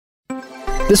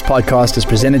This podcast is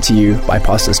presented to you by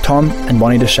Pastors Tom and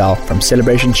Bonnie Deshal from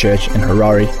Celebration Church in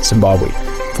Harare, Zimbabwe.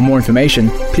 For more information,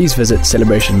 please visit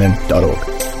celebrationmin.org.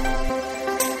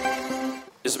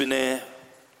 It's been a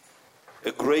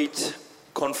great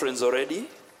conference already,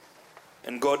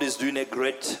 and God is doing a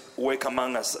great work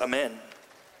among us. Amen.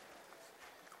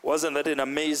 Wasn't that an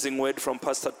amazing word from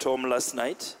Pastor Tom last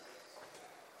night?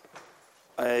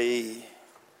 I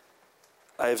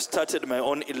have started my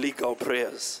own illegal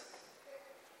prayers,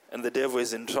 and the devil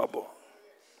is in trouble.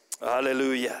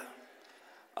 Hallelujah.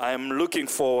 I am looking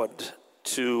forward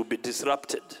to be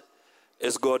disrupted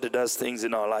as God does things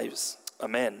in our lives.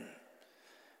 Amen.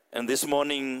 And this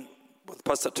morning, both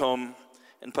Pastor Tom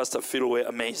and Pastor Phil were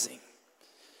amazing.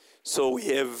 So we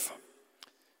have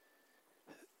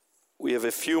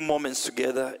a few moments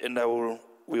together, and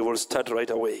we will start right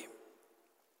away.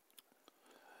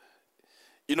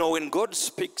 You know, when God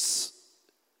speaks,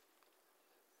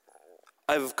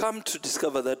 I've come to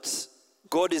discover that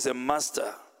God is a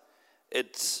master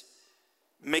at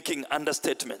making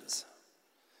understatements.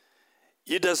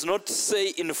 He does not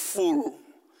say in full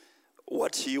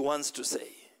what he wants to say.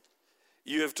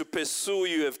 You have to pursue,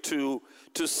 you have to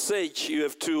search, you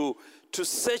have to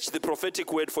search the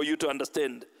prophetic word for you to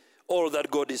understand all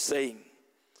that God is saying.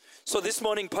 So this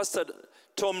morning, Pastor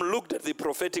Tom looked at the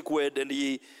prophetic word and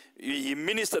he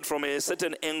ministered from a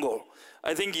certain angle.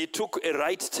 I think he took a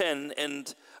right turn,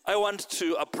 and I want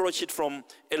to approach it from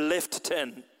a left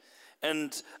turn.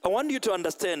 And I want you to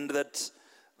understand that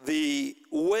the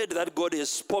word that God has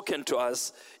spoken to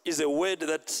us is a word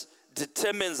that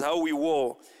determines how we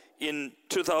war in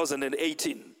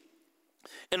 2018.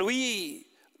 And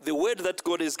the word that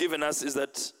God has given us is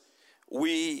that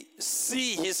we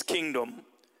see his kingdom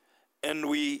and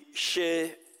we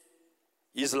share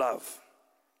his love.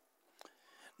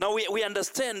 Now we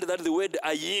understand that the word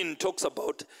ayin talks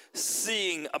about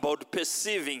seeing, about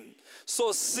perceiving.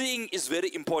 So seeing is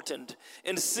very important,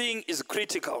 and seeing is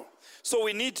critical. So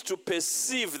we need to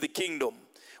perceive the kingdom.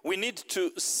 We need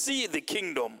to see the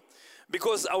kingdom,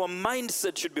 because our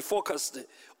mindset should be focused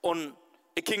on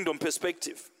a kingdom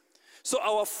perspective. So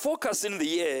our focus in the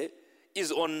year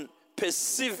is on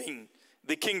perceiving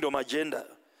the kingdom agenda.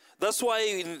 That's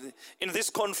why in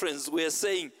this conference we are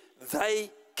saying,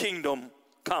 thy kingdom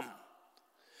come.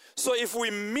 So if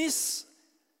we miss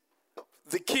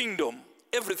the kingdom,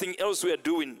 everything else we are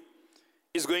doing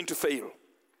is going to fail.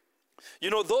 You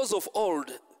know, those of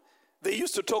old, they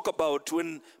used to talk about,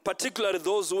 when particularly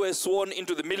those who were sworn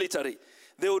into the military,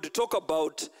 they would talk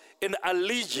about an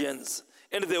allegiance,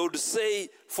 and they would say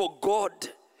for God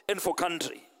and for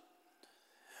country.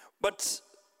 But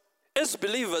as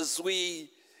believers,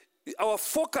 our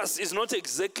focus is not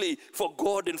exactly for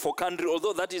God and for country,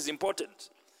 although that is important.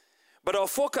 But our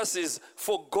focus is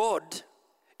for God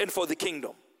and for the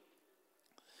kingdom.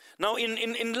 Now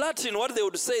in Latin, what they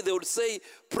would say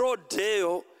pro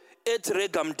Deo et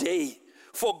regam Dei,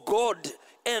 for God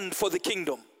and for the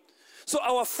kingdom. So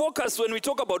our focus, when we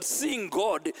talk about seeing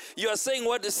God, you are saying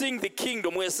what? Seeing the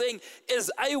kingdom. We're saying,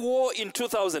 as I war in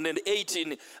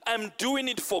 2018, I'm doing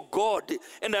it for God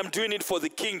and I'm doing it for the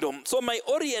kingdom. So my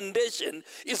orientation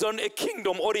is on a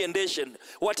kingdom orientation.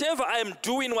 Whatever I'm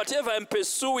doing, whatever I'm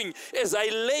pursuing, as I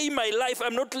lay my life,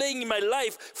 I'm not laying my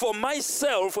life for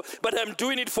myself, but I'm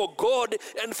doing it for God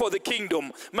and for the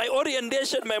kingdom. My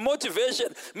orientation, my motivation,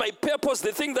 my purpose,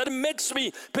 the thing that makes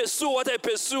me pursue what I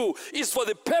pursue is for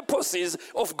the purposes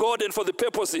of God and for the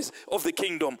purposes of the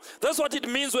kingdom. That's what it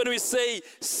means when we say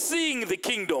seeing the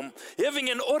kingdom,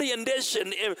 having an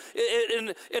orientation,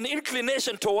 an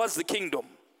inclination towards the kingdom.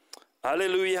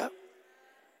 Hallelujah.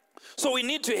 So we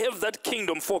need to have that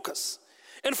kingdom focus.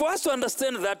 And for us to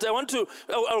understand that,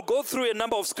 I'll go through a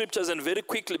number of scriptures, and very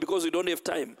quickly because we don't have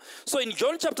time. So in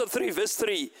John chapter 3 verse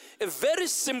 3, a very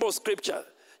simple scripture,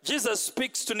 Jesus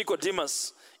speaks to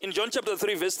Nicodemus. In John chapter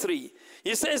 3 verse 3,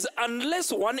 he says,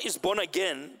 unless one is born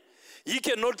again, he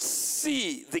cannot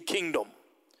see the kingdom.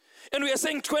 And we are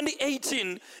saying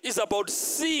 2018 is about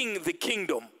seeing the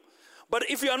kingdom. But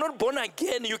if you are not born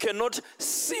again, you cannot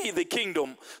see the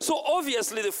kingdom. So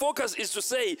obviously the focus is to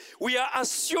say, we are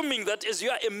assuming that as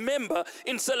you are a member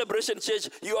in Celebration Church,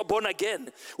 you are born again.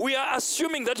 We are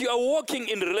assuming that you are walking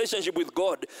in relationship with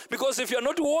God. Because if you are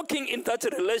not walking in that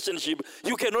relationship,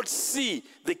 you cannot see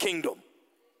the kingdom.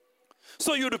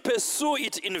 So you'd pursue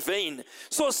it in vain.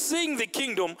 So seeing the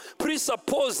kingdom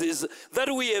presupposes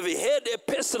that we have had a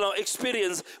personal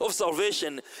experience of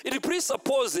salvation. It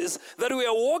presupposes that we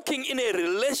are walking in a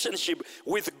relationship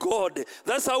with God.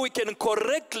 That's how we can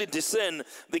correctly discern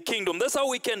the kingdom. That's how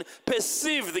we can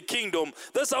perceive the kingdom.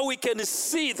 That's how we can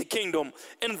see the kingdom.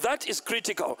 And that is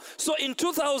critical. So in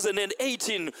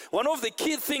 2018, one of the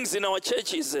key things in our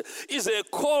churches is a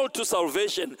call to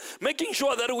salvation, making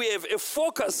sure that we have a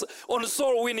focus on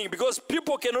soul winning, because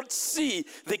people cannot see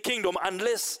the kingdom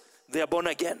unless they are born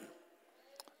again.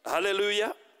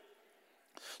 Hallelujah.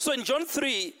 So in John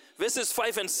 3 verses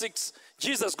 5 and 6,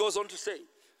 Jesus goes on to say,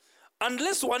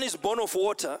 unless one is born of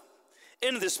water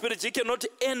and the Spirit, he cannot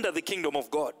enter the kingdom of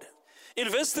God. In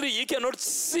verse 3, you cannot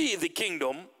see the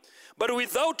kingdom, but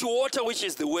without water, which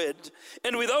is the word,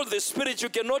 and without the Spirit, you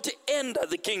cannot enter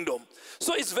the kingdom.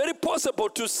 So it's very possible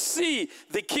to see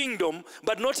the kingdom,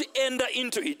 but not enter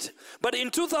into it. But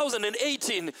in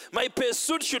 2018, my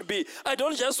pursuit should be, I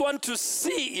don't just want to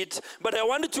see it, but I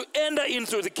want to enter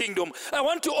into the kingdom. I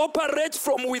want to operate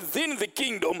from within the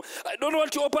kingdom. I don't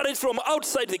want to operate from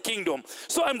outside the kingdom.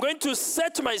 So I'm going to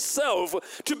set myself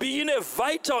to be in a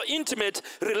vital, intimate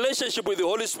relationship with the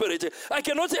Holy Spirit. I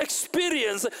cannot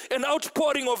experience an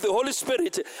outpouring of the Holy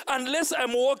Spirit unless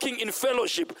I'm walking in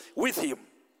fellowship with Him.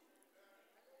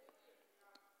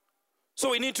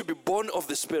 So we need to be born of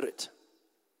the Spirit.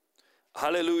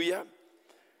 Hallelujah.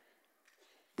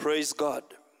 Praise God.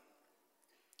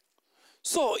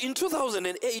 So in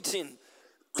 2018,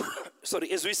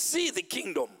 as we see the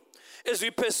kingdom, as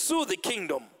we pursue the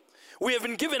kingdom, we have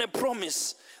been given a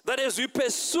promise that as we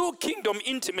pursue kingdom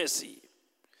intimacy,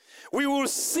 we will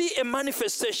see a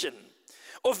manifestation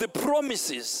of the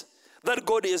promises that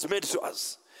God has made to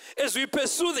us. As we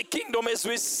pursue the kingdom, as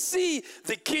we see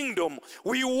the kingdom,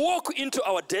 we walk into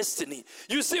our destiny.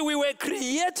 You see, we were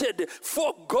created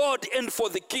for God and for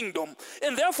the kingdom.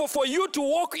 And therefore, for you to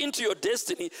walk into your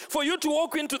destiny, for you to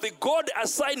walk into the God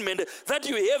assignment that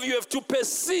you have to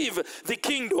perceive the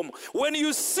kingdom. When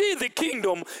you see the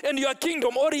kingdom and you are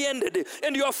kingdom oriented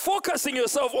and you are focusing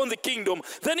yourself on the kingdom,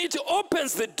 then it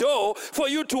opens the door for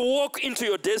you to walk into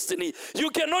your destiny. You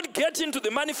cannot get into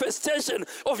the manifestation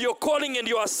of your calling and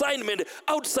your assignment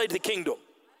outside the kingdom.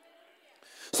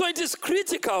 So it is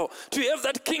critical to have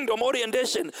that kingdom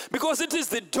orientation, because it is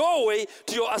the doorway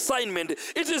to your assignment.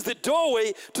 It is the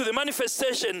doorway to the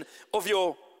manifestation of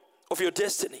your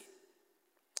destiny.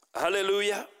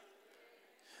 Hallelujah.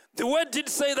 The word did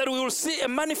say that we will see a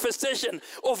manifestation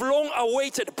of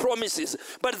long-awaited promises.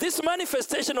 But this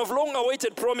manifestation of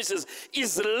long-awaited promises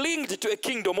is linked to a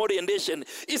kingdom orientation.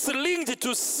 It's linked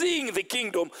to seeing the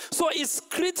kingdom. So it's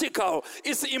critical,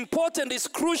 it's important, it's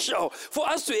crucial for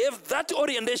us to have that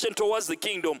orientation towards the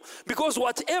kingdom. Because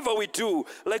whatever we do,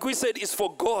 like we said, is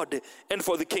for God and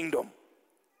for the kingdom.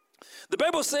 The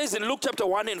Bible says in Luke chapter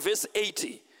 1 and verse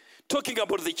 80, talking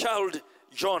about the child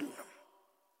John.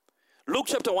 Luke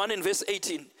chapter 1 and verse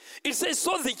 18. It says,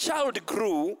 so the child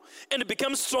grew and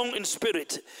became strong in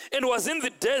spirit and was in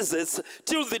the deserts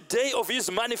till the day of his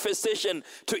manifestation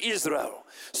to Israel.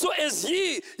 So as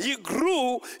he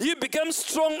grew, he became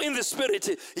strong in the spirit.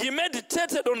 He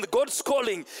meditated on God's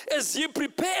calling. As he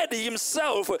prepared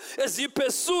himself, as he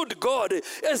pursued God,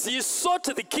 as he sought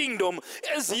the kingdom,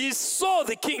 as he saw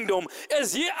the kingdom,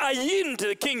 as he eyed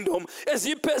the kingdom, as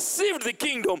he perceived the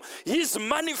kingdom, his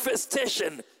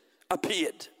manifestation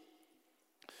appeared.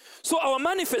 So our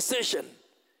manifestation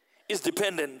is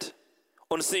dependent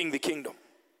on seeing the kingdom.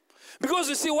 Because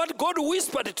you see, what God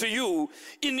whispered to you,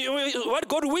 what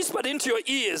God whispered into your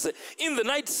ears in the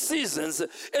night seasons,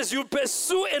 as you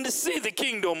pursue and see the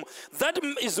kingdom, that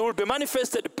will be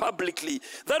manifested publicly.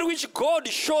 That which God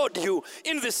showed you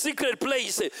in the secret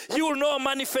place, He will now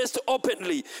manifest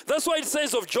openly. That's why it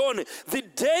says of John, the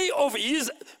day of his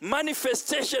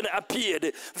manifestation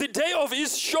appeared. The day of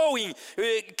his showing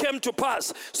came to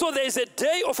pass. So there is a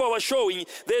day of our showing.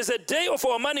 There is a day of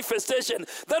our manifestation.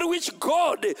 That which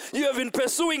God, you have been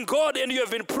pursuing God and you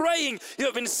have been praying, you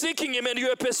have been seeking Him and you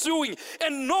are pursuing,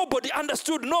 and nobody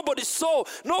understood, nobody saw,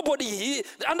 nobody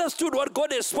understood what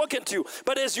God has spoken to you.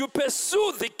 But as you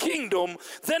pursue the kingdom,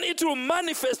 then it will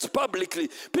manifest publicly.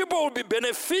 People will be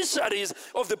beneficiaries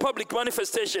of the public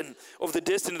manifestation of the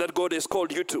destiny that God has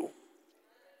called you to.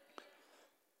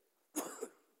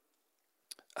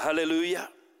 Hallelujah.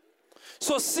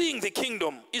 So seeing the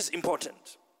kingdom is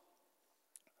important.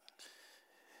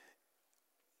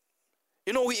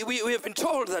 You know, we have been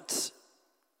told that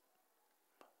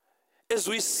as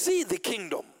we see the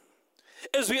kingdom,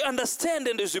 as we understand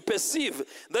and as we perceive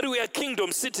that we are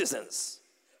kingdom citizens,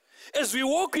 as we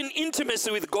walk in intimacy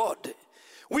with God,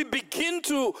 we begin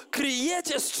to create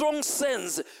a strong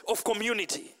sense of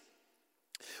community.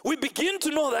 We begin to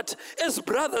know that as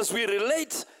brothers we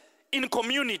relate in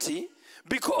community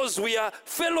because we are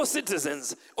fellow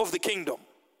citizens of the kingdom.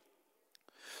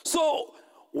 So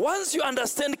once you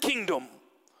understand kingdom,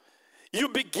 you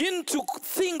begin to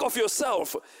think of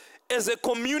yourself as a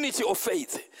community of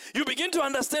faith. You begin to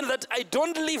understand that I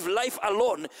don't live life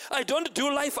alone. I don't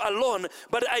do life alone,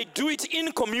 but I do it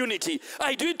in community.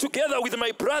 I do it together with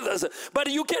my brothers.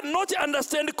 But you cannot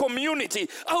understand community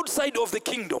outside of the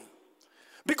kingdom,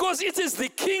 because it is the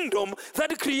kingdom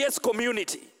that creates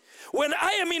community. When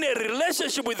I am in a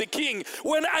relationship with the king,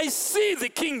 when I see the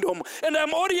kingdom and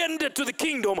I'm oriented to the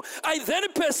kingdom, I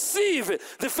then perceive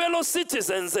the fellow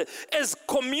citizens as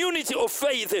community of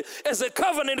faith, as a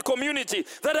covenant community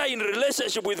that are in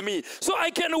relationship with me. So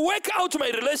I can work out my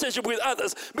relationship with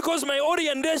others because my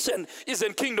orientation is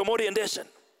in kingdom orientation.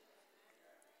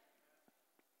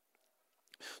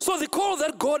 So the call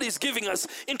that God is giving us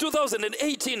in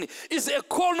 2018 is a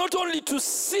call not only to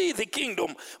see the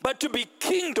kingdom, but to be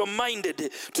kingdom-minded,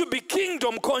 to be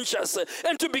kingdom-conscious,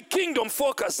 and to be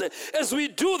kingdom-focused. As we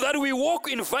do that, we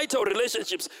walk in vital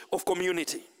relationships of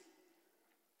community.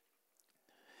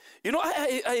 You know,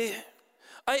 I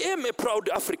am a proud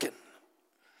African.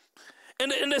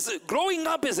 And as growing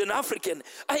up as an African,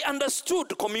 I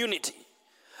understood community.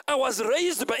 I was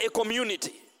raised by a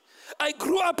community. I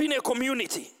grew up in a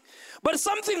community. But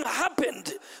something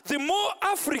happened. The more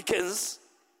Africans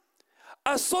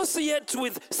associate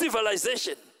with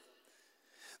civilization,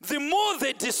 the more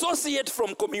they dissociate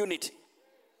from community.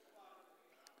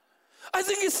 I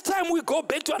think it's time we go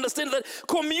back to understand that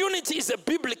community is a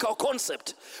biblical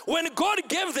concept. When God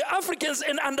gave the Africans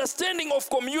an understanding of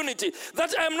community,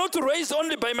 that I am not raised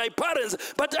only by my parents,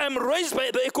 but I am raised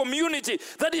by the community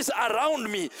that is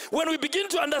around me. When we begin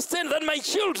to understand that my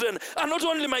children are not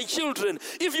only my children,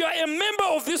 if you are a member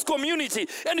of this community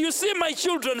and you see my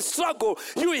children struggle,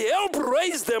 you help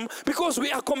raise them because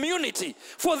we are community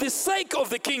for the sake of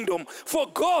the kingdom, for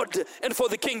God and for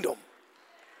the kingdom.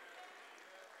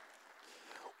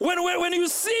 When you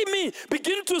see me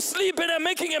begin to sleep and I'm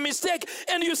making a mistake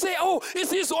and you say, oh,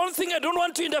 it's his own thing, I don't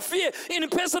want to interfere in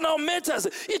personal matters,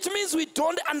 it means we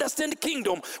don't understand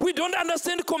kingdom. We don't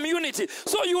understand community.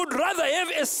 So you would rather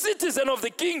have a citizen of the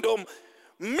kingdom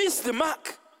miss the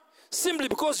mark simply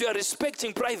because you are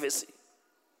respecting privacy.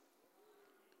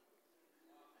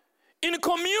 In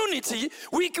community,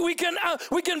 we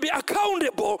can be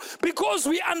accountable because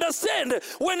we understand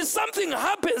when something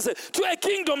happens to a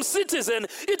kingdom citizen,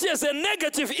 it has a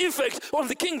negative effect on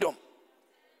the kingdom.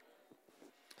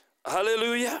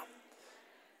 Hallelujah.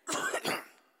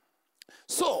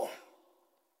 So,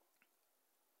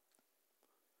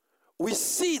 we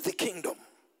see the kingdom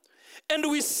and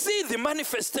we see the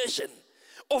manifestation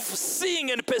of seeing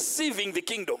and perceiving the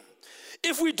kingdom.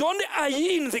 If we don't eye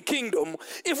in the kingdom,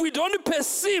 if we don't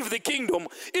perceive the kingdom,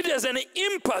 it has an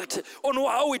impact on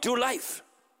how we do life.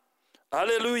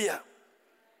 Hallelujah.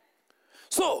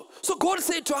 So God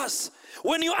said to us,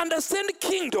 when you understand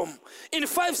kingdom in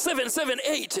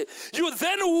 5778, you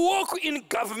then walk in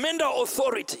governmental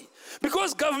authority.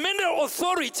 Because governmental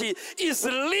authority is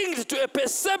linked to a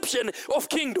perception of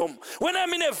kingdom. When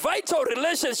I'm in a vital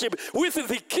relationship with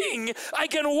the king, I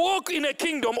can walk in a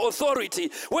kingdom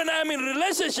authority. When I'm in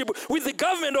relationship with the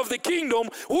government of the kingdom,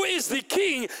 who is the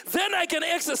king, then I can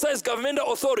exercise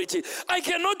governmental authority. I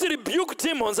cannot rebuke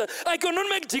demons. I cannot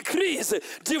make decrees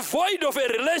devoid of a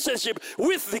relationship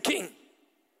with the king.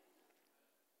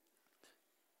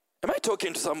 Am I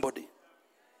talking to somebody?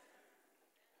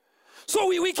 So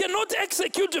we cannot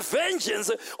execute vengeance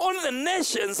on the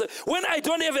nations when I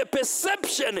don't have a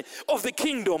perception of the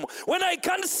kingdom, when I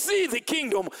can't see the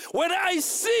kingdom. When I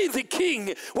see the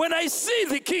king, when I see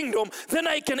the kingdom, then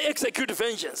I can execute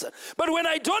vengeance. But when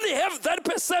I don't have that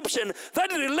perception,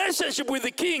 that relationship with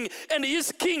the king and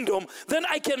his kingdom, then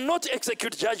I cannot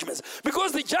execute judgments.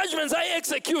 Because the judgments I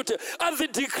execute are the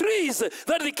decrees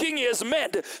that the king has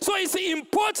made. So it's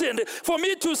important for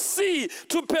me to see,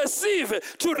 to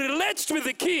perceive, to relate with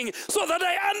the king so that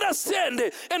I understand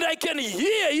and I can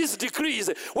hear his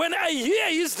decrees. When I hear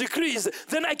his decrees,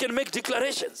 then I can make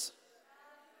declarations.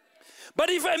 But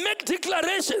if I make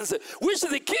declarations which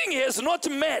the king has not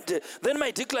made, then my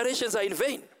declarations are in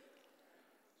vain.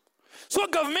 So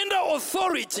governmental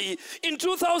authority in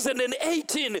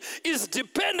 2018 is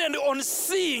dependent on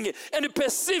seeing and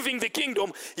perceiving the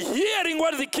kingdom, hearing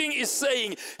what the king is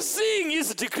saying, seeing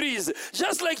his decrees.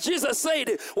 Just like Jesus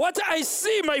said, what I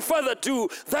see my Father do,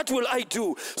 that will I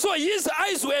do. So his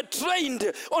eyes were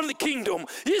trained on the kingdom.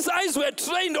 His eyes were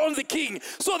trained on the king,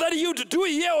 so that he would do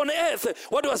here on earth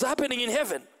what was happening in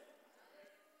heaven.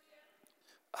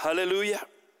 Hallelujah.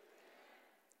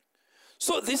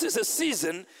 So this is a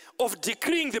season of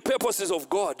decreeing the purposes of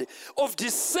God, of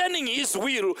discerning his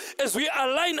will as we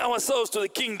align ourselves to the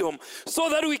kingdom, so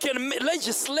that we can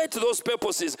legislate those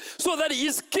purposes, so that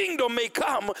his kingdom may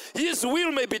come, his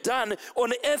will may be done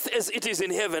on earth as it is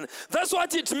in heaven. That's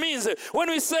what it means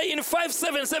when we say in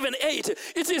 5778,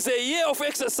 it is a year of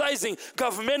exercising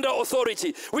governmental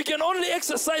authority. We can only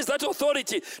exercise that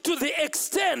authority to the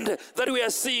extent that we are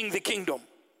seeing the kingdom.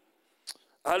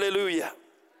 Hallelujah.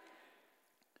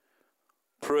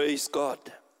 Praise God.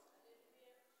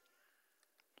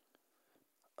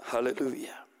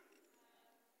 Hallelujah.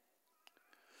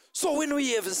 So when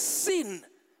we have seen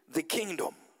the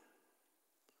kingdom,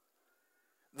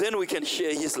 then we can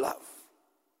share his love.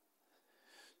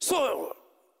 So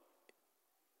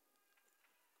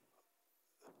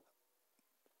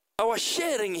our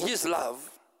sharing his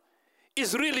love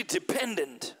is really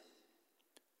dependent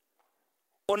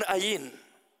on ayin.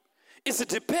 It's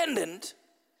dependent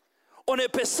on a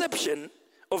perception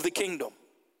of the kingdom.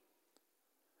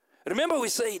 Remember we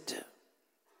said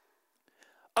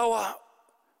our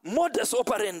modus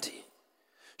operandi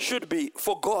should be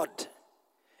for God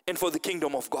and for the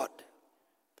kingdom of God.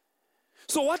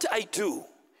 So what I do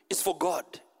is for God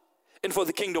and for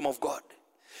the kingdom of God.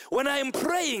 When I am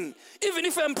praying, even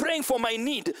if I'm praying for my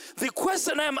need, the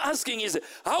question I'm asking is,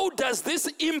 how does this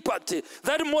impact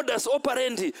that modus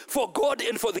operandi for God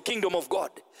and for the kingdom of God?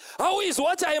 How is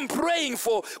what I am praying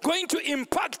for going to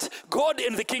impact God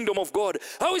and the kingdom of God?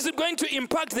 How is it going to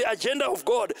impact the agenda of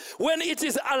God? When it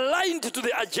is aligned to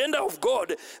the agenda of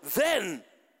God, then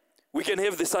we can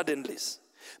have the suddenlies.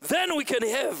 Then we can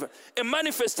have a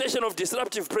manifestation of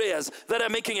disruptive prayers that are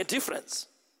making a difference.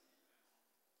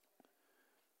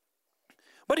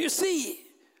 But you see,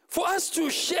 for us to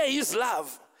share his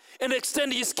love and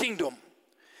extend his kingdom,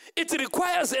 it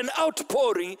requires an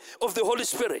outpouring of the Holy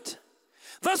Spirit.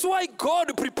 That's why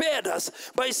God prepared us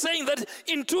by saying that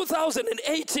in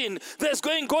 2018,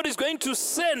 God is going to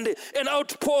send an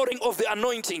outpouring of the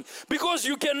anointing. Because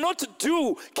you cannot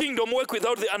do kingdom work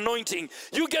without the anointing.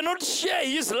 You cannot share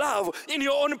his love in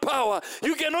your own power.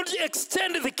 You cannot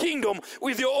extend the kingdom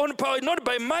with your own power, not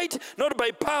by might, not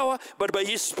by power, but by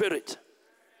his Spirit.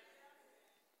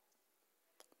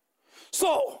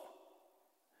 So,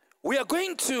 we are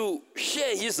going to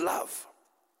share his love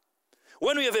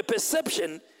when we have a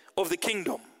perception of the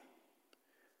kingdom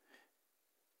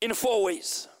in 4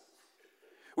 ways.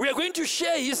 We are going to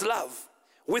share his love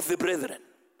with the brethren.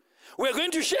 We are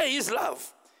going to share his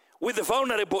love with the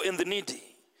vulnerable and the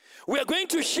needy. We are going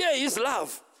to share his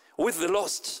love with the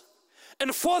lost.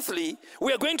 And fourthly,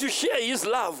 we are going to share his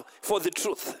love for the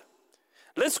truth.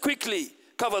 Let's quickly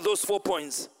cover those 4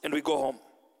 points and we go home.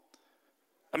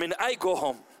 I go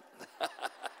home.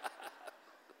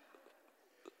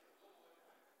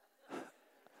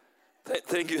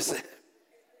 Thank you, sir.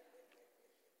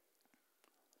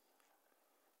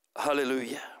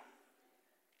 Hallelujah.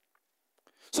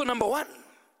 So number one,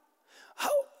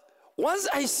 once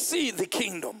I see the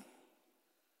kingdom,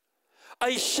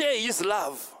 I share his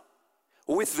love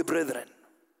with the brethren.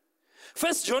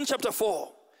 1 John chapter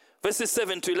 4, verses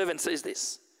 7 to 11 says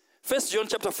this. 1 John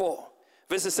chapter 4,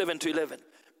 verses 7 to 11.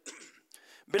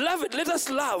 Beloved, let us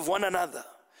love one another,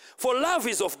 for love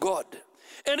is of God.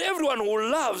 And everyone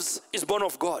who loves is born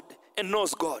of God and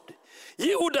knows God.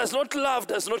 He who does not love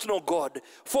does not know God,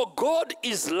 for God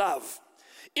is love.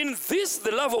 In this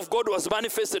the love of God was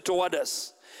manifested toward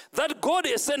us, that God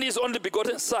has sent his only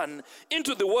begotten Son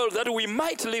into the world that we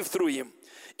might live through him.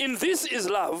 In this is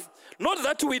love, not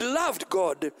that we loved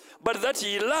God, but that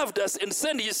he loved us and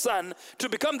sent his Son to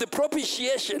become the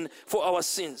propitiation for our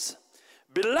sins.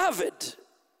 Beloved,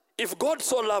 if God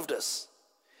so loved us,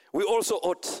 we also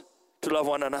ought to love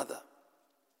one another.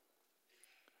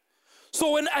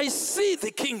 So when I see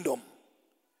the kingdom,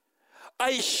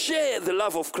 I share the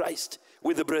love of Christ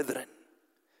with the brethren.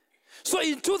 So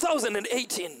in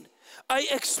 2018, I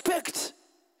expect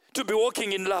to be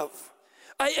walking in love.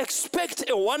 I expect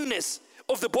a oneness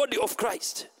of the body of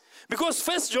Christ. Because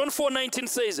 1 John 4:19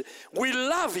 says, we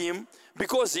love him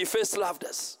because he first loved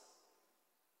us.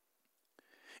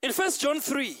 In 1 John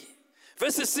 3,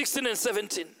 verses 16 and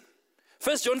 17,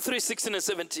 1 John 3, 16 and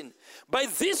 17, by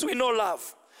this we know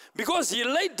love, because he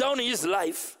laid down his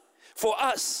life for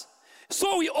us,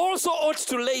 so we also ought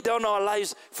to lay down our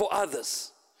lives for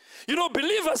others. You know,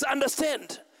 believers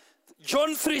understand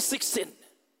John 3:16.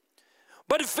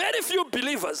 But very few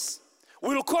believers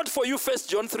will quote for you 1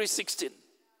 John 3:16.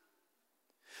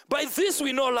 By this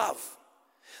we know love,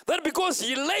 that because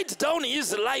he laid down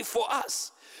his life for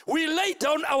us, we lay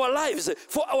down our lives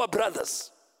for our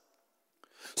brothers.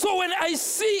 So when I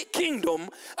see kingdom,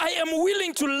 I am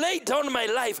willing to lay down my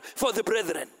life for the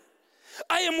brethren.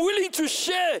 I am willing to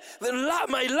share the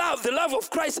love of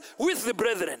Christ with the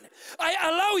brethren. I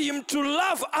allow him to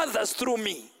love others through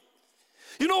me.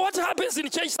 You know what happens in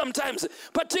church sometimes,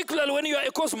 particularly when you are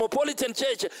a cosmopolitan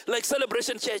church like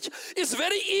Celebration Church, it's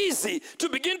very easy to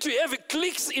begin to have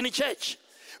cliques in church.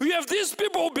 We have these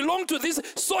people who belong to this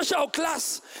social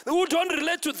class, who don't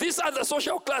relate to this other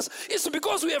social class. It's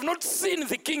because we have not seen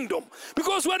the kingdom.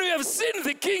 Because when we have seen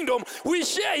the kingdom, we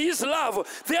share his love.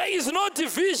 There is no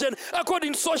division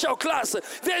according to social class.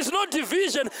 There is no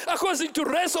division according to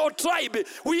race or tribe.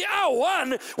 We are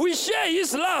one. We share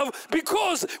his love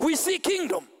because we see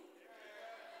kingdom.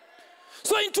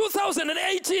 So in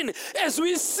 2018, as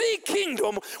we see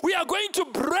kingdom, we are going to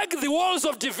break the walls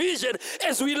of division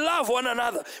as we love one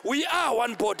another. We are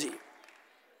one body.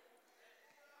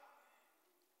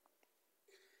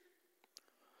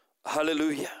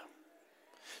 Hallelujah.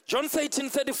 John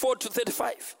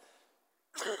 13:34-35.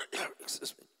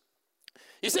 Excuse me.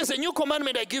 He says, a new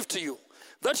commandment I give to you,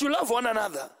 that you love one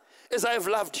another as I have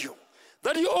loved you,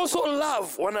 that you also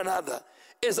love one another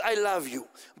as I love you.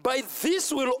 By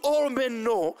this will all men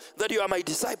know that you are my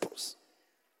disciples,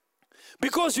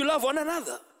 because you love one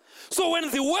another. So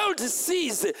when the world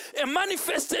sees a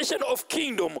manifestation of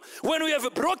kingdom, when we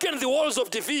have broken the walls of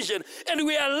division and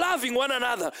we are loving one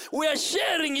another, we are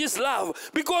sharing his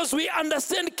love because we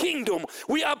understand kingdom.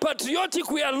 We are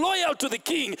patriotic, we are loyal to the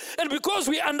king. And because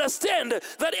we understand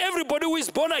that everybody who is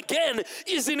born again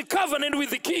is in covenant with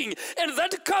the king. And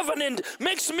that covenant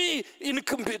makes me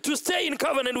to stay in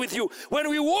covenant with you. When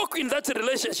we walk in that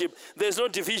relationship, there's no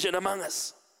division among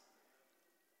us.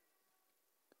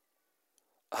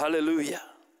 Hallelujah.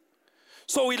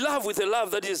 So we love with a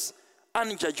love that is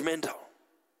unjudgmental.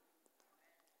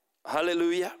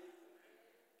 Hallelujah.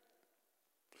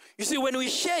 You see, when we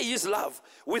share his love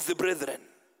with the brethren,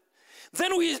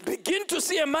 then we begin to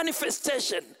see a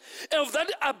manifestation of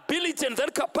that ability and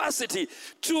that capacity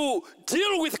to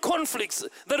deal with conflicts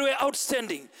that were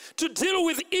outstanding, to deal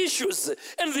with issues.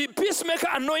 And the peacemaker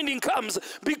anointing comes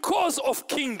because of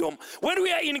kingdom. When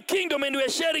we are in kingdom and we are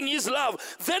sharing his love,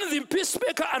 then the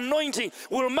peacemaker anointing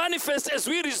will manifest as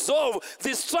we resolve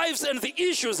the strifes and the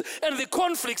issues and the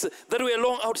conflicts that were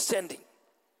long outstanding.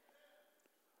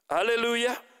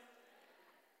 Hallelujah.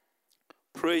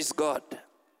 Praise God.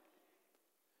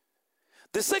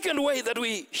 The second way that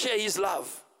we share his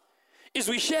love is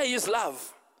we share his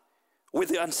love with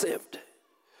the unsaved.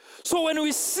 So when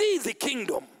we see the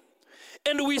kingdom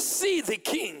and we see the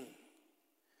king,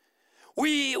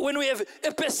 when we have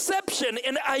a perception,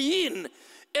 an ayin,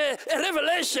 a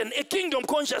revelation, a kingdom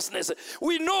consciousness,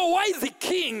 we know why the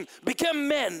king became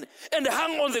man and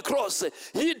hung on the cross.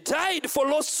 He died for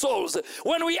lost souls.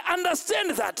 When we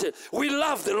understand that, we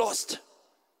love the lost.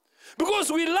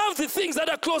 Because we love the things that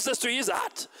are closest to his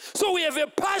heart. So we have a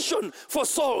passion for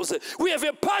souls. We have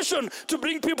a passion to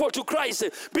bring people to Christ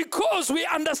because we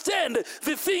understand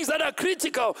the things that are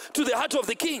critical to the heart of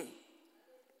the king.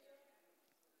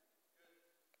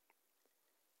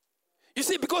 You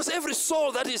see, because every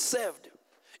soul that is saved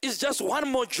is just one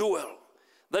more jewel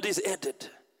that is added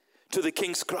to the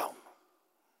king's crown.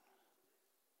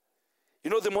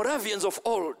 You know, the Moravians of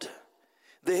old,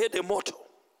 they had a motto.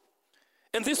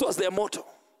 And this was their motto.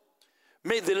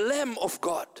 May the Lamb of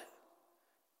God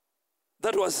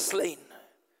that was slain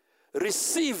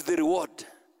receive the reward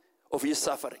of his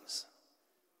sufferings.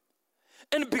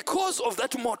 And because of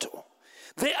that motto,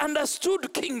 they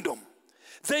understood kingdom.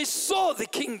 They saw the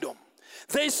kingdom.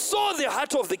 They saw the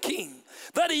heart of the king,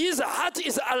 that his heart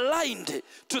is aligned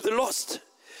to the lost.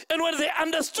 And when they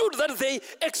understood that, they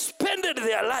expended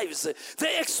their lives,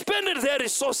 they expended their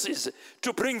resources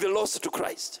to bring the lost to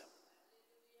Christ.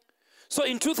 So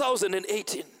in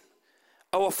 2018,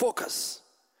 our focus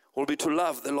will be to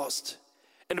love the lost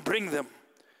and bring them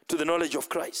to the knowledge of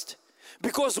Christ.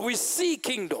 Because we see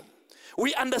kingdom,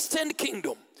 we understand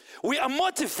kingdom, we are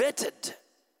motivated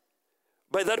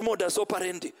by that modus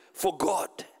operandi for God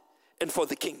and for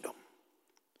the kingdom.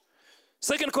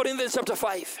 2 Corinthians chapter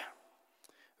 5,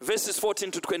 verses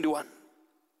 14-21.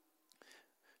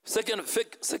 2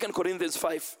 Corinthians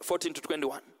 5,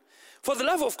 14-21. For the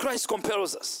love of Christ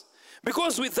compels us,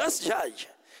 because we thus judge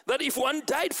that if one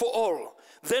died for all,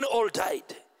 then all died.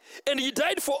 And he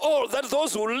died for all, that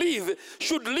those who live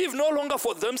should live no longer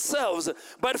for themselves,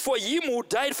 but for him who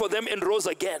died for them and rose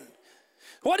again.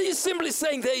 What he's simply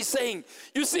saying there is saying,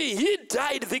 you see, he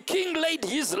died, the king laid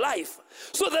his life,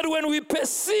 so that when we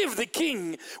perceive the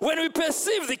king, when we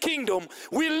perceive the kingdom,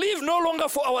 we live no longer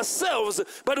for ourselves,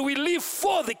 but we live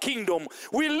for the kingdom.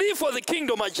 We live for the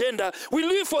kingdom agenda. We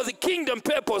live for the kingdom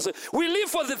purpose. We live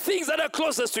for the things that are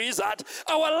closest to his heart.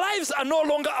 Our lives are no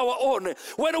longer our own.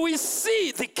 When we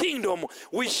see the kingdom,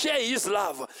 we share his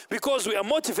love because we are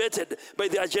motivated by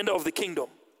the agenda of the kingdom.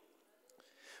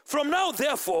 From now,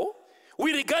 therefore,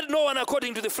 we regard no one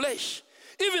according to the flesh.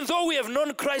 Even though we have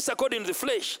known Christ according to the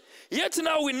flesh, yet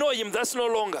now we know him thus no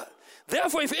longer.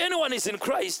 Therefore, if anyone is in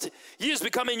Christ, he has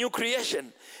become a new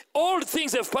creation. All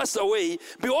things have passed away.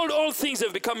 Behold, all things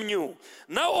have become new.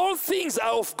 Now all things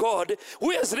are of God, who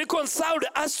has reconciled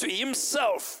us to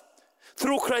himself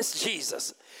through Christ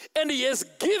Jesus. And he has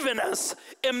given us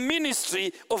a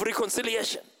ministry of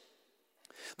reconciliation.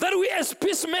 That we as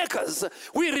peacemakers,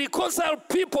 we reconcile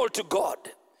people to God.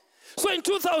 So in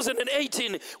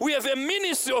 2018, we have a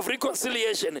ministry of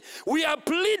reconciliation. We are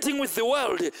pleading with the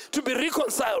world to be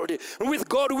reconciled with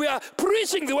God. We are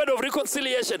preaching the word of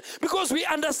reconciliation because we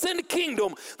understand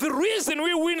kingdom. The reason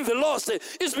we win the lost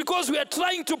is because we are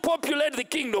trying to populate the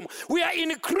kingdom. We are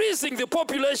increasing the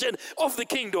population of the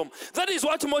kingdom. That is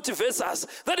what motivates us.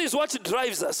 That is what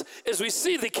drives us. As we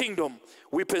see the kingdom,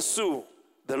 we pursue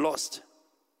the lost.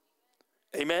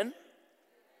 Amen.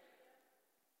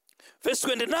 Verse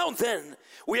 20, now then,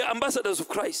 we are ambassadors of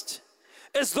Christ,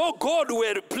 as though God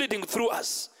were pleading through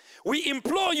us. We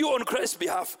implore you on Christ's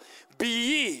behalf, be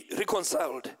ye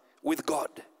reconciled with God.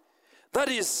 That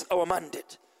is our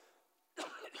mandate.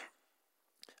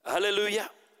 Hallelujah.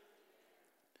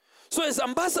 So as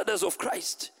ambassadors of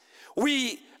Christ,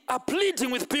 we are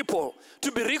pleading with people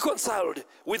to be reconciled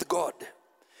with God.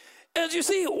 And you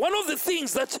see, one of the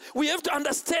things that we have to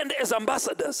understand as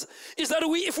ambassadors is that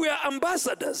if we are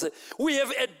ambassadors, we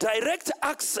have a direct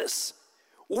access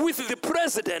with the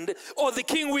president or the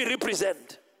king we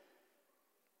represent.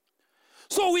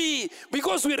 So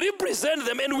because we represent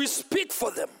them and we speak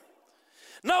for them.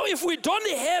 Now, if we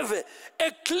don't have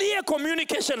a clear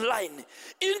communication line,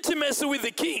 intimacy with the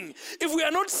king, if we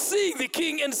are not seeing the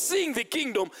king and seeing the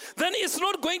kingdom, then it's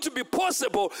not going to be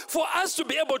possible for us to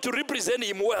be able to represent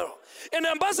him well. An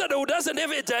ambassador who doesn't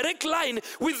have a direct line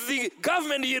with the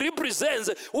government he represents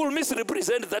will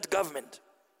misrepresent that government.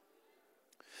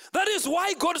 That is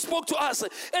why God spoke to us,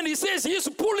 and he says he's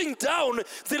pulling down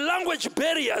the language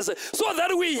barriers so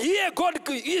that we hear God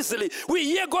easily, we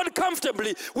hear God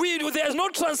comfortably. There's no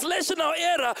translational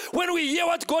error when we hear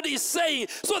what God is saying,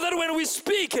 so that when we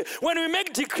speak, when we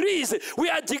make decrees, we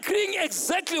are decreeing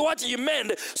exactly what he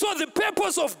meant. So the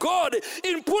purpose of God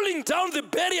in pulling down the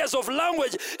barriers of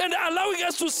language and allowing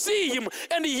us to see him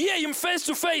and hear him face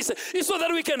to face is so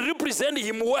that we can represent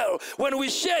him well when we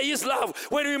share his love,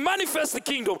 when we manifest the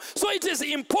kingdom. So it is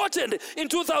important in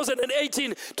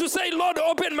 2018 to say, Lord,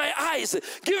 open my eyes.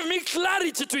 Give me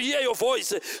clarity to hear your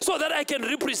voice so that I can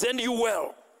represent you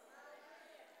well.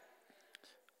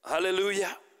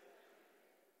 Hallelujah.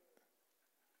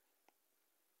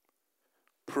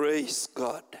 Praise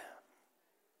God.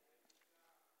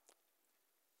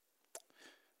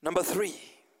 Number 3.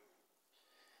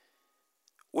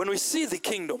 When we see the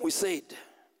kingdom, we said,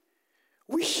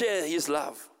 we share his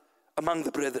love among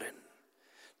the brethren.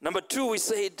 Number 2, we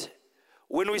said,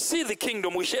 when we see the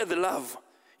kingdom, we share the love,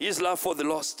 his love for the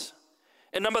lost.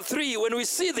 And number 3, when we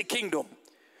see the kingdom,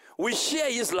 we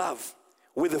share his love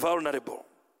with the vulnerable.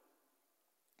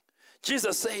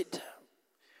 Jesus said,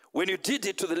 when you did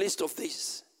it to the least of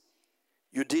these,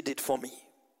 you did it for me.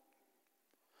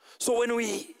 So when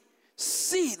we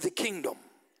see the kingdom,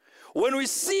 when we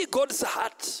see God's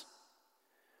heart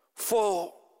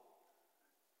for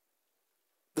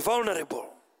the vulnerable,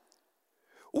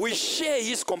 we share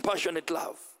his compassionate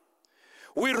love.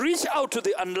 We reach out to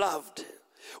the unloved.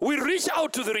 We reach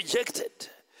out to the rejected.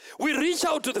 We reach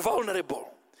out to the vulnerable.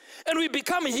 And we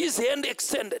become his hand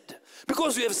extended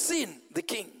because we have seen the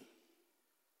king.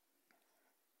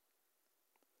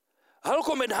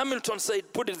 Holcomb and Hamilton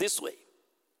put it this way.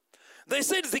 They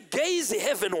said the gaze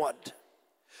heavenward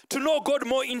to know God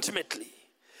more intimately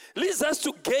leads us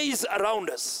to gaze around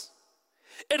us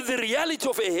at the reality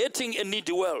of a hating and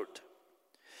needy world.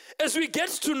 As we get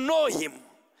to know him,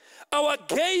 our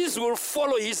gaze will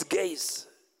follow his gaze.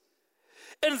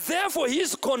 And therefore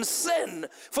his concern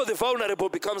for the vulnerable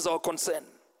becomes our concern.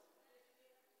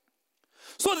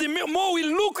 So the more we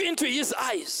look into his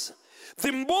eyes,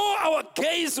 the more our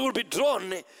gaze will be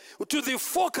drawn to the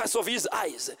focus of his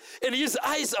eyes. And his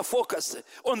eyes are focused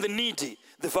on the needy,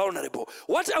 the vulnerable.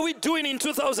 What are we doing in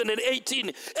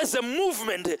 2018 as a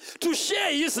movement to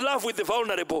share his love with the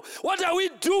vulnerable? What are we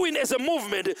doing as a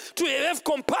movement to have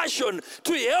compassion,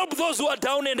 to help those who are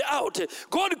down and out?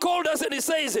 God called us and he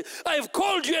says, I have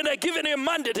called you and I have given you a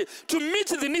mandate to meet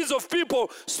the needs of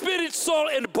people, spirit, soul,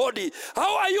 and body.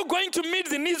 How are you going to meet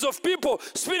the needs of people,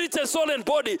 spirit, and soul, and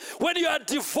body, when you are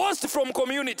divorced from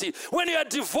community, when you are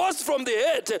divorced from the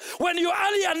head, when you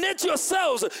alienate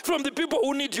yourselves from the people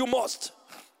who need you most?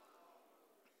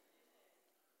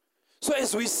 So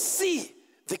as we see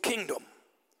the kingdom,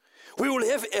 we will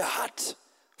have a heart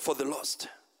for the lost.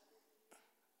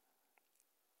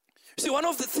 You see, one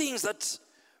of the things that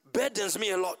burdens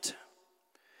me a lot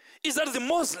is that the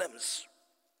Muslims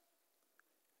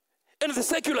and the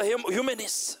secular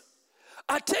humanists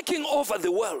are taking over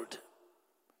the world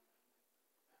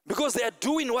because they are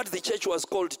doing what the church was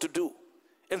called to do,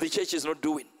 and the church is not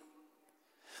doing.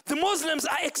 The Muslims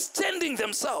are extending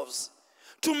themselves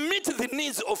to meet the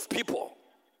needs of people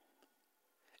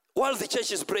while the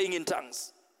church is praying in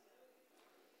tongues.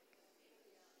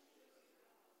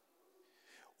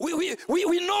 We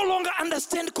no longer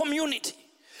understand community.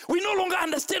 We no longer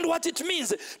understand what it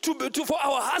means for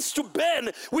our hearts to burn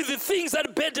with the things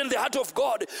that burden the heart of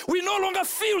God. We no longer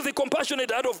feel the compassionate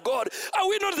heart of God. Are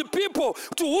we not the people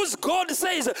to whose God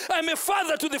says, I'm a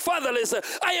father to the fatherless,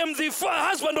 I am the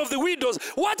husband of the widows?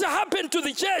 What happened to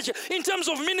the church in terms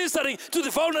of ministering to the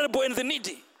vulnerable and the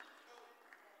needy?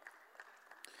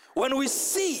 When we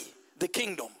see the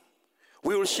kingdom,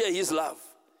 we will share his love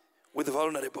with the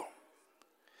vulnerable.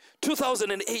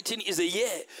 2018 is a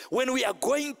year when we are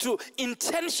going to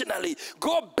intentionally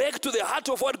go back to the heart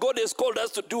of what God has called us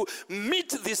to do.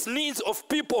 Meet these needs of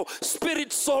people,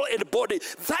 spirit, soul, and body.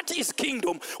 That is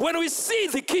kingdom. When we see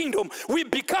the kingdom, we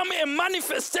become a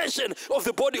manifestation of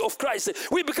the body of Christ.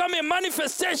 We become a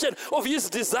manifestation of his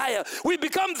desire. We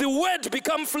become the word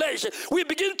become flesh. We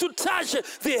begin to touch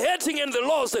the hurting and the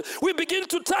lost. We begin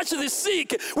to touch the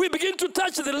sick. We begin to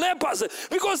touch the lepers,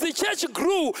 because the church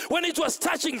grew when it was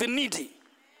touching the needy.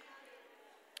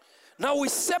 Now we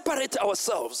separate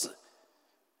ourselves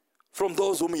from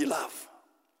those whom we love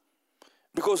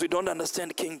because we don't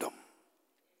understand kingdom.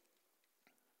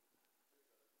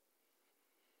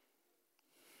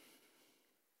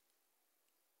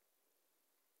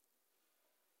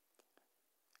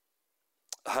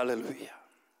 Hallelujah.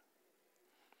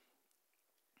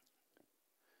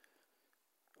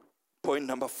 Point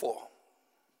number 4.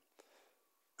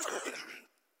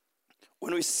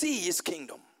 When we see his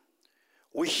kingdom,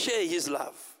 we share his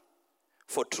love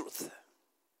for truth.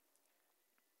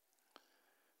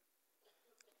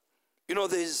 You know,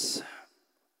 there's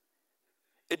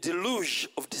a deluge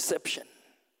of deception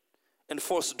and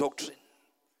false doctrine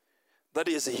that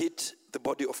has hit the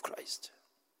body of Christ.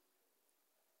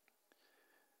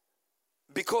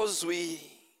 Because we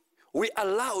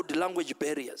allowed language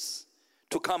barriers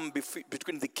to come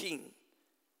between the king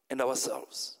and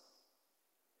ourselves.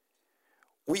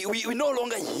 We no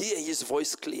longer hear his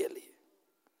voice clearly.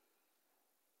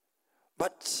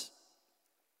 But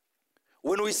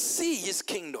when we see his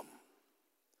kingdom,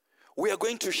 we are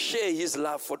going to share his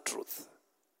love for truth.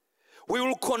 We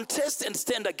will contest and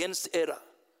stand against error.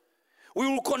 We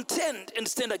will contend and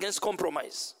stand against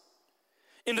compromise.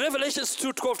 In Revelations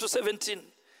 2:12-17,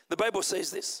 the Bible says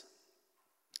this.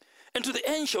 And to the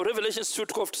angel, Revelations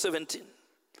 2:12-17,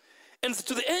 and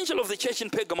to the angel of the church in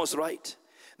Pergamos write,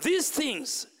 these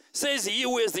things says he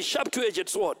who has the sharp two-edged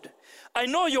sword, I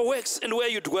know your works and where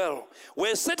you dwell,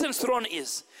 where Satan's throne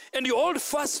is, and you hold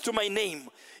fast to my name,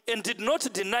 and did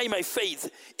not deny my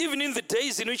faith, even in the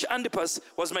days in which Antipas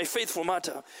was my faithful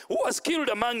martyr, who was killed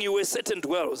among you where Satan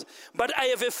dwells. But I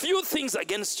have a few things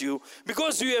against you,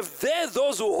 because you have there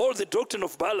those who hold the doctrine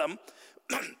of Balaam,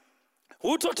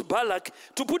 who taught Balak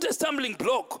to put a stumbling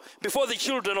block before the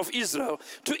children of Israel,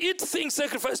 to eat things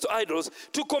sacrificed to idols,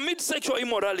 to commit sexual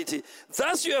immorality.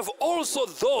 Thus you have also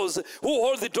those who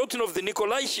hold the doctrine of the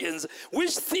Nicolaitans,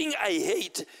 which thing I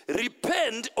hate.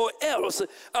 Repent, or else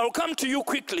I will come to you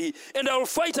quickly, and I will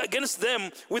fight against them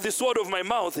with the sword of my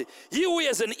mouth. He who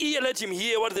has an ear, let him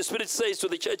hear what the Spirit says to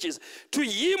the churches. To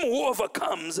him who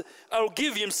overcomes, I will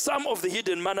give him some of the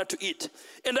hidden manna to eat,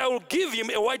 and I will give him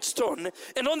a white stone,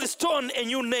 and on the stone a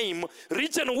new name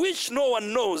written which no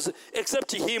one knows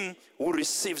except him who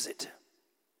receives it.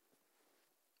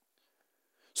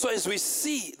 So as we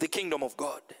see the kingdom of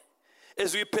God,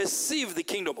 as we perceive the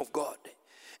kingdom of God,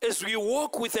 as we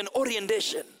walk with an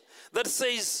orientation that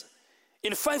says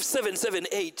in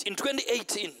 5778 in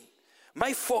 2018,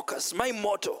 my focus, my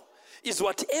motto is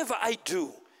whatever I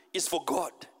do is for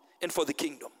God and for the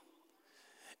kingdom.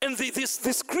 And the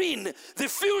screen, the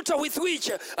filter with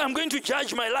which I'm going to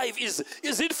judge my life is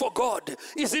it for God?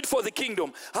 Is it for the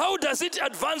kingdom? How does it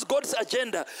advance God's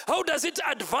agenda? How does it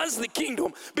advance the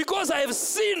kingdom? Because I have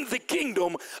seen the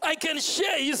kingdom, I can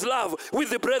share his love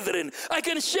with the brethren. I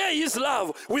can share his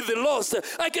love with the lost.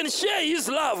 I can share his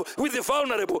love with the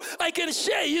vulnerable. I can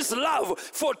share his love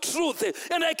for truth,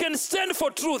 and I can stand for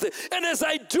truth. And as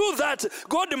I do that,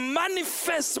 God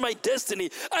manifests my destiny.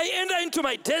 I enter into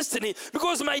my destiny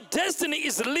because my destiny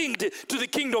is linked to the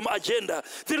kingdom agenda.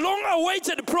 The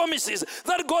long-awaited promises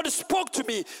that God spoke to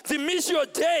me, the mission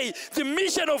day, the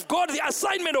mission of God, the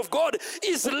assignment of God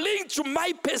is linked to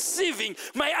my perceiving,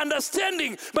 my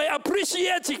understanding, my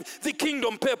appreciating the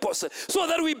kingdom purpose, so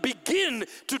that we begin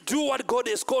to do what God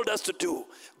has called us to do.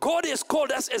 God has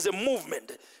called us as a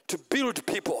movement to build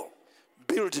people,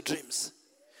 build dreams,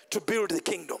 to build the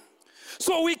kingdom.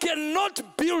 So we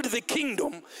cannot build the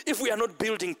kingdom if we are not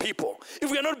building people, if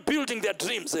we are not building their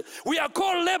dreams. We are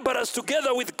called laborers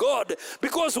together with God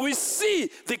because we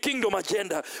see the kingdom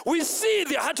agenda. We see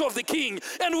the heart of the king,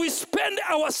 and we spend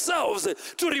ourselves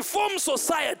to reform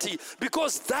society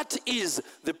because that is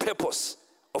the purpose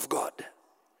of God.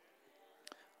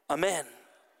 Amen.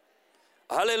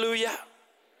 Hallelujah.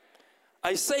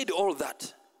 I said all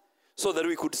that so that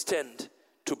we could stand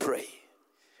to pray.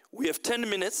 We have 10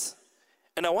 minutes.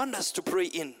 And I want us to pray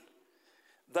in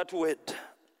that word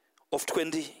of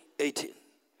 2018.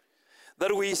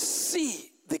 That we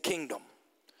see the kingdom.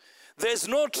 There is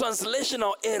no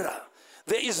translational error.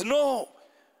 There is no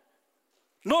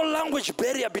language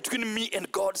barrier between me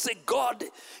and God. Say, God,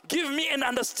 give me an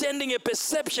understanding, a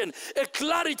perception, a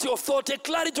clarity of thought, a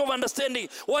clarity of understanding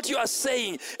what you are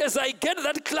saying. As I get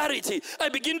that clarity, I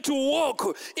begin to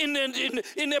walk in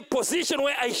a position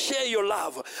where I share your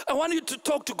love. I want you to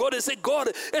talk to God and say, God,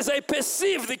 as I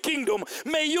perceive the kingdom,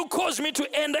 may you cause me to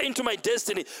enter into my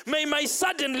destiny. May my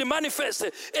suddenly manifest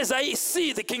as I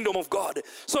see the kingdom of God.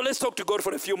 So let's talk to God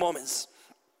for a few moments.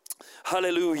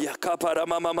 Hallelujah.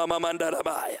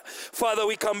 Father,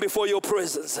 we come before your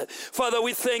presence. Father,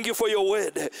 we thank you for your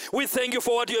word. We thank you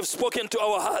for what you have spoken to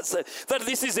our hearts, that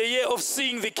this is a year of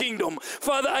seeing the kingdom.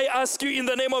 Father, I ask you in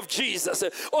the name of Jesus,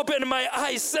 open my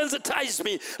eyes, sensitize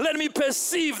me. Let me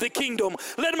perceive the kingdom.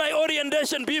 Let my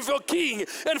orientation be for king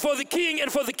and for the king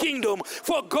and for the kingdom,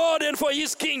 for God and for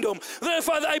his kingdom. Then,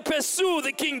 Father, I pursue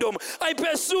the kingdom. I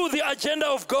pursue the agenda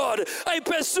of God. I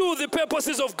pursue the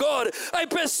purposes of God. I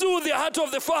pursue the heart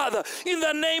of the Father in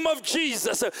the name of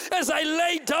Jesus. As I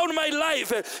lay down my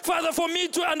life, Father, for me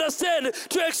to understand,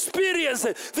 to experience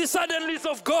the suddenlies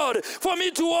of God, for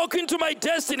me to walk into my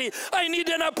destiny, I need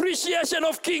an appreciation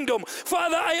of kingdom.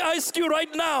 Father, I ask you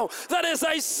right now that as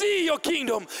I see your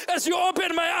kingdom, as you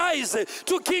open my eyes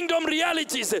to kingdom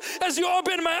realities, as you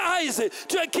open my eyes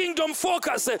to a kingdom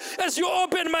focus, as you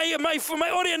open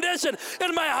my orientation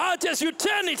and my heart, as you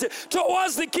turn it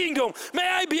towards the kingdom, may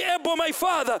I be able, my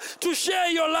Father, to share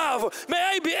your love. May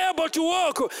I be able to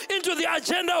walk into the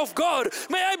agenda of God.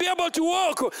 May I be able to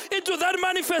walk into that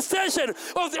manifestation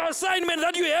of the assignment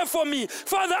that you have for me.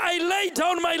 Father, I lay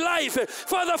down my life,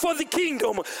 Father, for the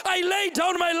kingdom. I lay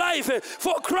down my life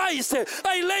for Christ.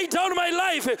 I lay down my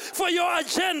life for your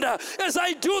agenda. As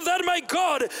I do that, my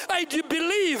God, I do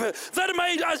believe that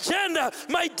my agenda,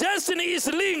 my destiny is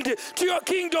linked to your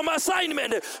kingdom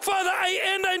assignment. Father, I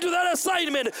enter into that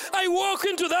assignment. I walk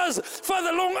into those,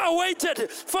 Father, long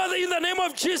awaited, Father, in the name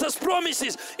of Jesus,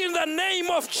 promises, in the name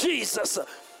of Jesus.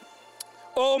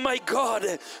 Oh my God,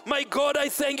 I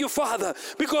thank you, Father,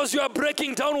 because you are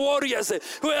breaking down warriors,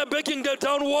 who are breaking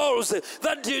down walls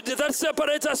that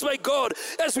separate us, my God,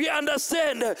 as we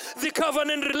understand the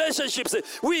covenant relationships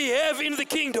we have in the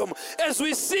kingdom, as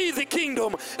we see the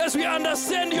kingdom, as we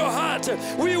understand your heart,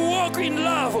 we walk in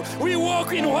love, we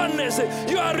walk in oneness.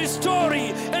 You are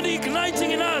restoring and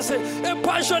igniting in us a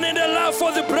passion and a love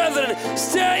for the brethren.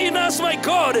 Stir in us, my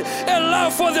God, a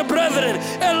love for the brethren,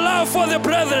 a love for the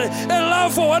brethren, a love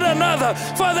for one another.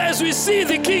 Father, as we see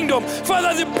the kingdom,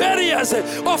 Father, the barriers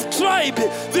of tribe,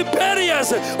 the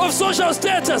barriers of social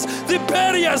status, the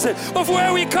barriers of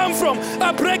where we come from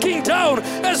are breaking down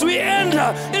as we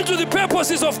enter into the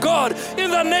purposes of God. In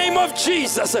the name of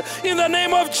Jesus, in the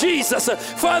name of Jesus,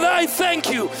 Father, I thank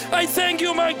you. I thank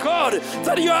you, my God,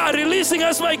 that you are releasing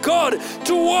us, my God,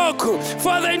 to walk,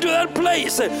 Father, into that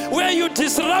place where you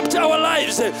disrupt our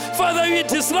lives. Father, you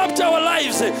disrupt our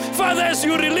lives. Father, as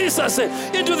you release us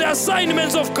into the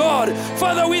assignments of God.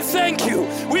 Father, we thank you.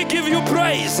 We give you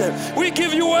praise. We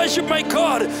give you worship, my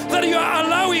God, that you are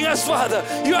allowing us, Father.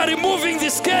 You are removing the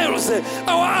scales.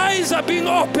 Our eyes are being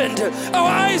opened. Our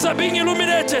eyes are being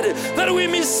illuminated, that we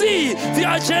may see the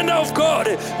agenda of God.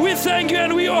 We thank you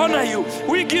and we honor you.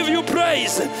 We give you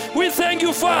praise. We thank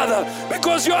you, Father,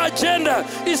 because your agenda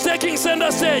is taking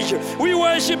center stage. We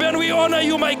worship and we honor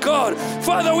you, my God.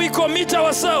 Father, we commit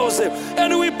ourselves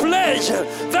and we pledge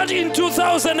that in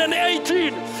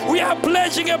 2018 we are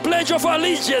pledging a pledge of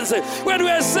allegiance when we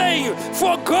are saying,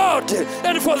 for God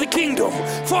and for the kingdom,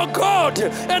 for God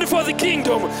and for the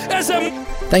kingdom.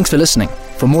 Thanks for listening.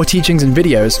 For more teachings and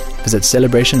videos, visit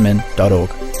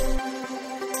celebrationmen.org.